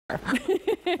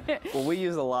Well, we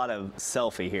use a lot of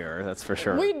selfie here, that's for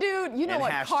sure. We do. You know And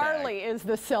what? hashtag. Carly is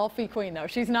the selfie queen, though.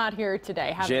 She's not here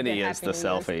today. Jenny is the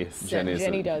selfie.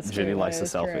 Jenny does too. Jenny likes the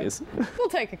That is selfies. true. We'll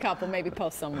take a couple, maybe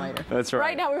post some later. That's right.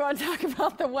 Right now, we want to talk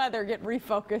about the weather. Get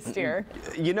refocused here.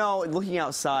 You know, looking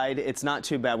outside, it's not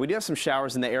too bad. We do have some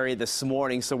showers in the area this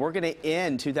morning, so we're going to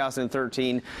end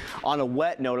 2013 on a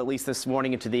wet note, at least this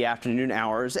morning into the afternoon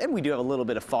hours. And we do have a little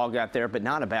bit of fog out there, but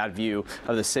not a bad view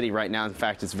of the city right now. In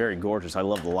fact, it's very gorgeous. I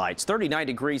love the lights. 39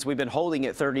 degrees. We've been holding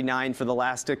at 39 for the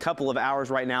last couple of hours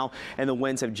right now, and the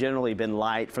winds have generally been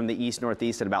light from the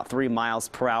east-northeast at about 3 miles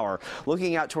per hour.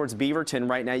 Looking out towards Beaverton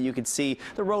right now, you can see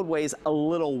the roadways a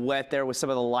little wet there with some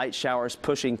of the light showers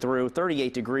pushing through.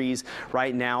 38 degrees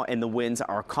right now, and the winds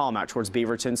are calm out towards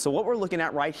Beaverton. So what we're looking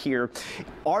at right here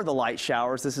are the light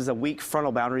showers. This is a weak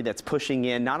frontal boundary that's pushing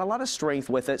in. Not a lot of strength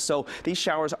with it, so these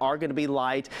showers are going to be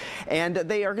light, and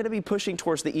they are going to be pushing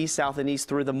towards the east, south, and east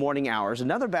through the morning hours.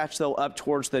 Another batch, though, up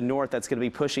towards the north that's going to be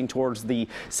pushing towards the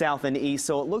south and east.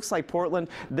 So it looks like Portland,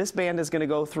 this band is going to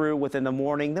go through within the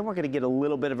morning. Then we're going to get a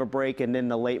little bit of a break, and then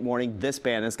the late morning, this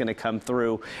band is going to come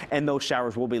through, and those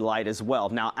showers will be light as well.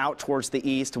 Now, out towards the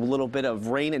east, a little bit of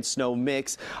rain and snow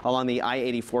mix along the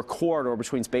I-84 corridor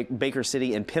between Baker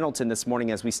City and Pendleton this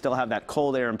morning, as we still have that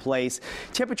cold air in place.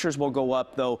 Temperatures will go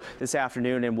up, though, this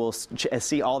afternoon, and we'll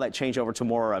see all that change over to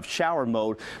more of shower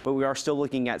mode, but we are still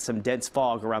looking at some dense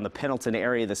fog around the Pendleton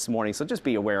area this morning, so just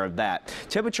be aware of that.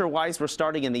 Temperature-wise, we're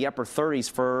starting in the upper 30s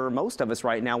for most of us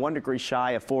right now, 1 degree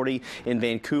shy of 40 in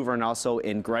Vancouver and also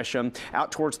in Gresham.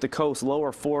 Out towards the coast,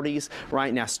 lower 40s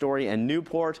right now, Astoria and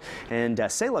Newport, and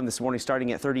Salem this morning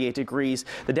starting at 38 degrees.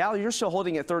 The Dow, you're still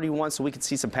holding at 31, so we could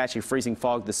see some patchy freezing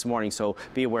fog this morning, so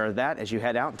be aware of that as you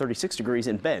head out. 36 degrees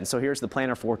in Bend. So here's the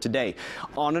planner for today.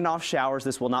 On and off showers.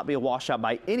 This will not be a washout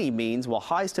by any means. While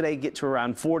highs today get to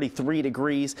around 43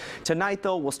 degrees. Tonight,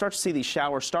 though, we'll start to see these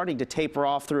showers starting to taper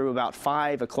off through about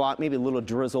 5 o'clock, maybe a little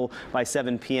drizzle by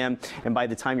 7 p.m. And by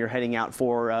the time you're heading out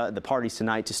for the parties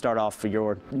tonight to start off for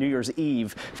your New Year's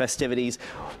Eve festivities,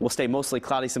 we'll stay mostly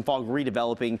cloudy, some fog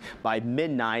redeveloping by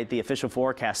midnight. The official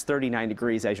forecast 39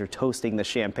 degrees as you're toasting the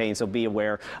champagne, so be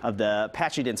aware of the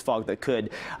patchy dense fog that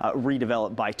could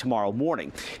redevelop by tomorrow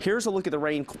morning. Here's a look at the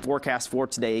rain forecast for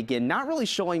today. Again, not really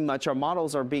showing much. Our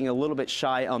models are being a little bit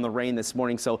shy on the rain this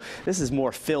morning, so this is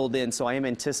more filled in, so I am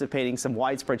anticipating some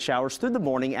widespread showers through the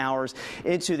morning hours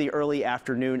into the early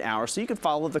afternoon hours. So you can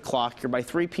follow the clock here by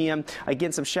 3 p.m.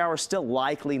 Again, some showers still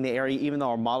likely in the area, even though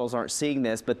our models aren't seeing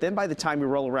this. But then by the time we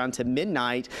roll around to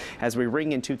midnight, as we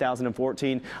ring in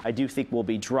 2014, I do think we'll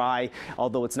be dry.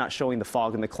 Although it's not showing the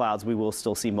fog in the clouds, we will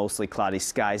still see mostly cloudy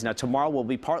skies. Now, tomorrow will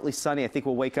be partly sunny. I think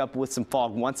we'll wake up with some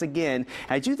fog once again. And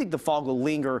I do think the fog will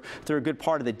linger through a good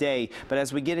part of the day. But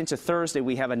as we get into Thursday,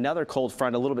 we have another cold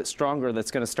front, a little bit stronger,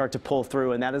 that's going to start to pull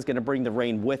through, and that is going to bring the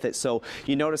rain with it. So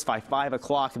you notice by 5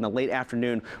 o'clock in the late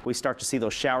afternoon, we start to see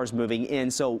those showers moving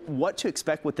in. So what to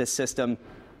expect with this system?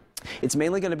 It's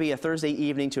mainly going to be a Thursday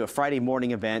evening to a Friday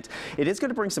morning event. It is going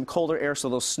to bring some colder air, so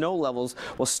those snow levels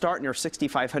will start near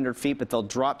 6,500 feet, but they'll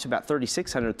drop to about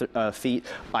 3,600 feet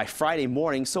by Friday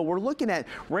morning. So we're looking at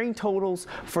rain totals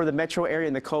for the metro area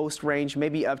and the coast range,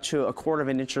 maybe up to a quarter of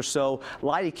an inch or so.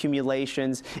 Light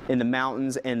accumulations in the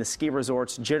mountains and the ski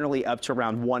resorts, generally up to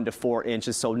around 1 to 4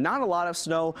 inches. So not a lot of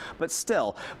snow, but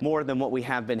still more than what we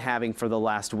have been having for the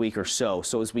last week or so.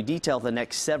 So as we detail, the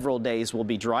next several days will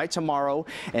be dry tomorrow,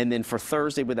 and then for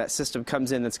Thursday, where that system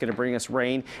comes in, that's going to bring us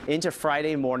rain into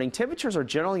Friday morning. Temperatures are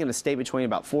generally going to stay between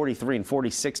about 43 and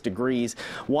 46 degrees.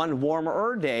 One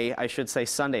warmer day, I should say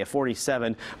Sunday at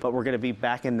 47, but we're going to be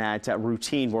back in that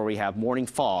routine where we have morning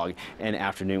fog and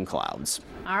afternoon clouds.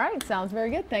 All right, sounds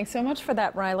very good. Thanks so much for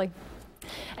that, Riley.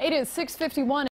 It is 6:51.